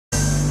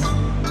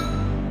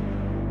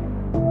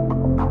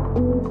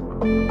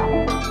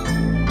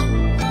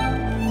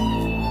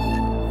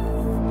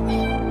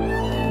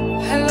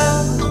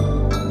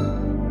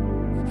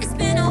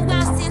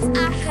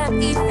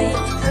Hey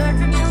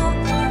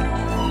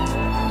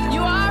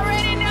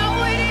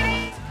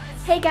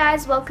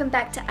guys, welcome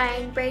back to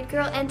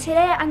Iambraidgirl, and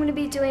today I'm going to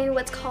be doing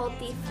what's called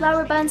the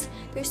flower buns.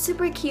 They're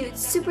super cute,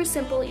 super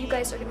simple. You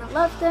guys are going to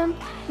love them.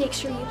 Make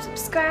sure you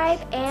subscribe,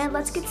 and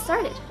let's get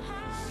started.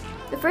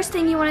 The first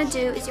thing you want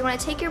to do is you want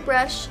to take your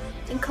brush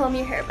and comb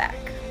your hair back.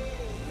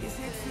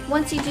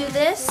 Once you do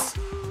this,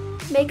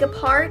 make a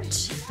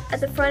part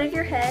at the front of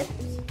your head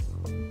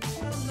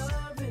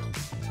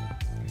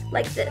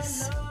like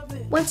this.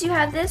 Once you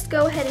have this,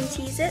 go ahead and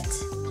tease it.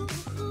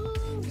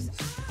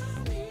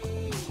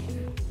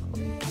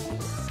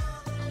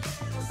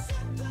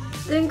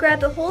 Then grab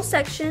the whole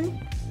section,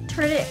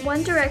 turn it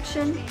one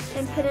direction,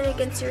 and pin it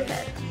against your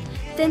head.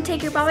 Then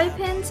take your bobby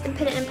pins and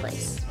pin it in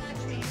place.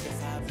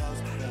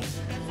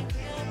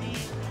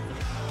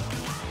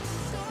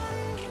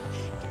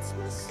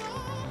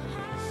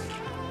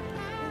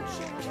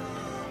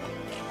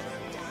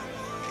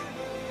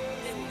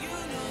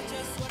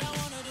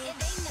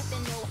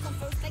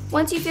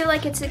 Once you feel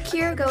like it's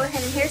secure, go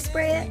ahead and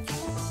hairspray it.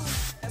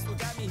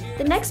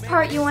 The next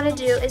part you want to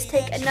do is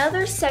take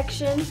another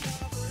section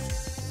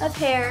of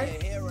hair.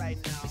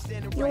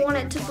 You want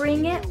it to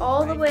bring it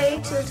all the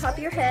way to the top of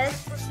your head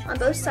on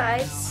both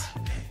sides,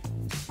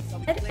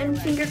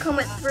 and finger comb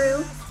it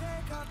through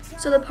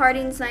so the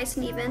parting's nice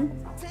and even.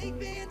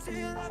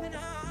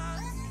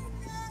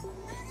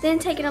 Then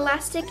take an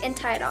elastic and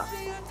tie it off.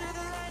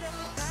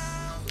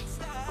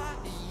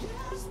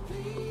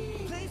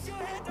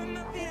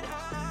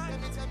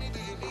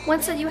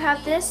 Once that you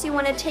have this, you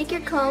want to take your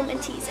comb and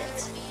tease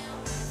it.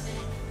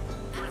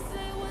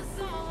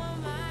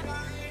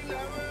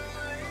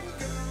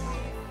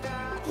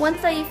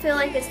 Once that you feel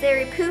like it's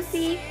very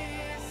poofy,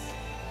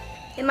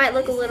 it might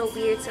look a little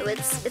weird, so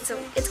it's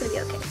gonna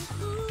be okay.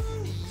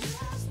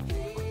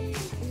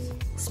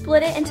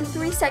 Split it into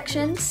 3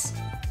 sections.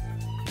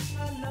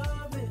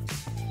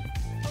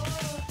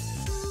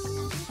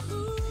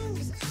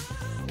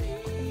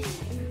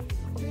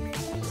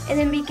 And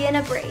then begin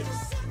a braid.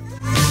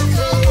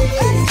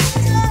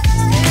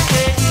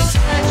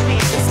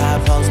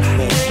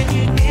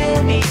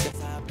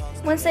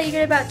 Once that you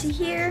get about to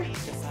here,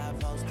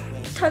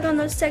 tug on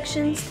those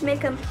sections to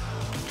make them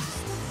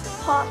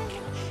pop,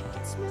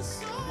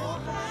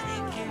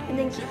 and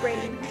then keep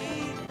braiding.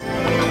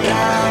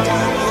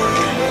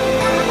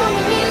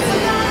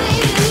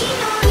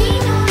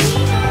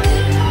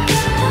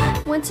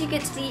 Once you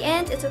get to the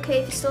end, it's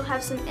okay if you still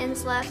have some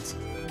ends left.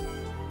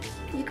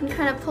 You can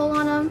kind of pull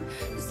on them.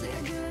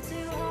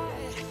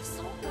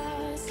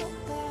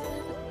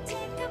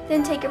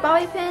 Then take your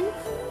bobby pin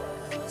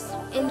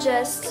and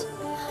just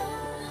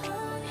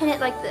pin it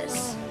like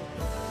this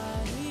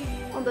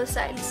on both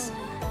sides.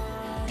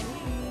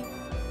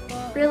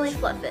 Really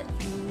fluff it.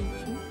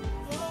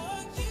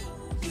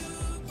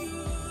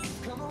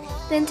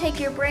 Then take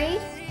your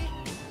braid,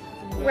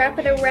 wrap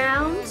it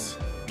around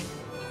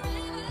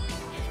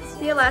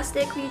the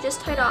elastic you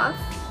just tied off,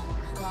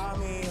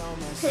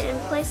 put it in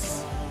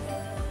place,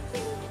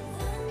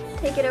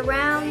 take it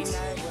around,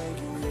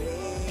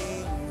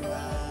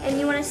 and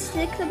you want to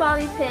stick the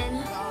bobby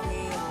pin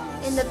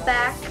in the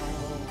back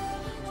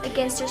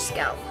against your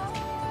scalp.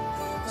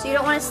 So you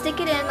don't want to stick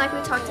it in like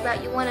we talked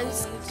about, you want to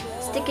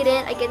stick it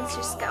in against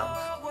your scalp.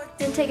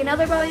 Then take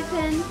another bobby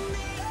pin,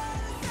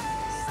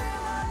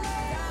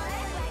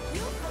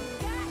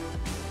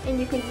 and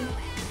you can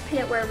pin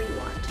it wherever you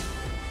want.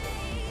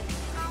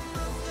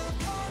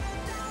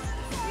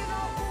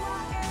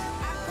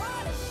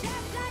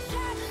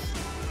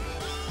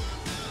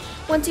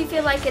 Once you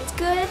feel like it's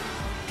good,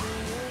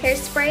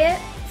 hairspray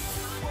it,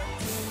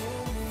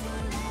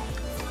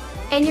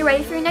 and you're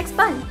ready for your next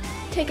bun.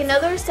 Take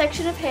another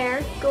section of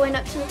hair going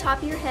up to the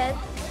top of your head.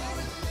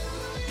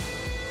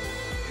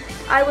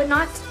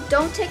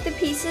 Don't take the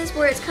pieces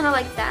where it's kind of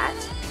like that,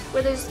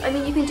 where there's, I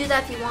mean, you can do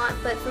that if you want,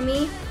 but for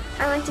me,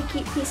 I like to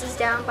keep pieces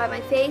down by my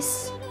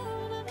face.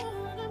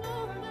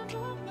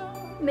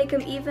 Make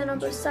them even on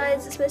both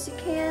sides as best you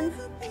can.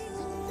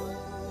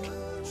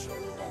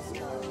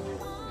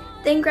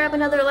 Then grab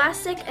another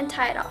elastic and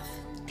tie it off.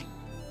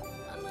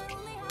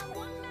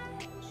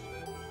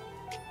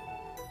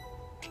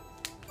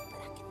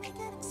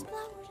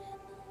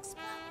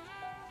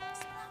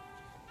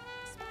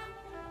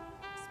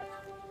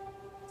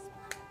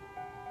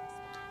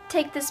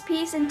 Take this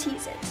piece and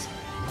tease it.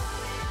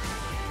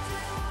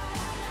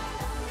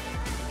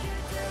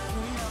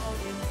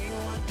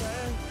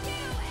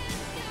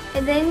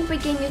 And then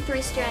begin your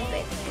 3-strand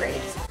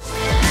braid.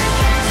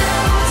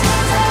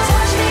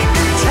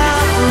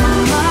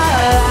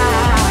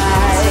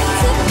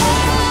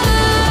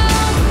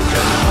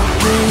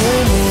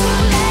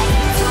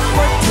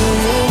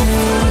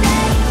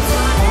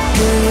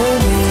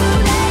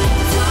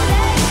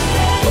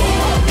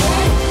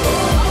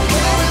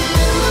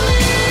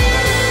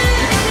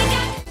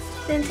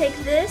 Then take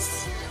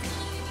this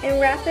and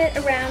wrap it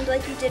around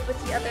like you did with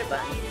the other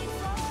bun.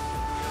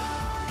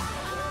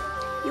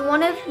 You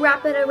want to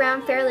wrap it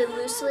around fairly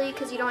loosely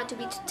because you don't want it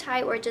to be too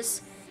tight or it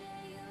just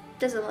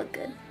doesn't look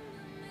good.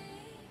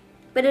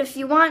 But if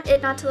you want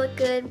it not to look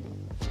good,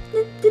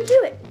 then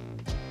do it.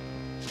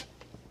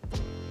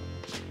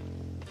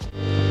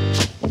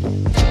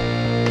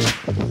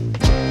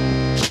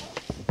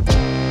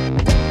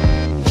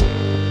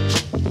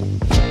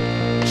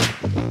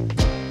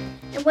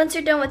 And once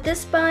you're done with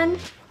this bun,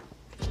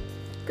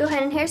 go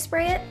ahead and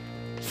hairspray it.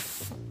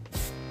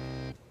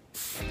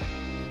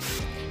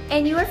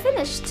 And you are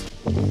finished.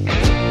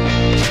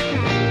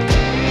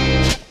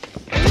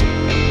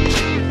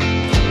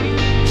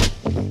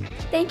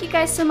 Thank you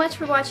guys so much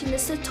for watching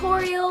this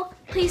tutorial.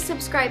 Please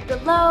subscribe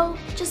below.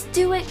 Just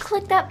do it,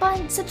 click that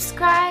button,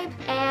 subscribe,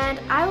 and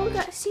I will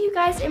see you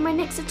guys in my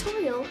next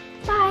tutorial.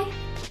 Bye!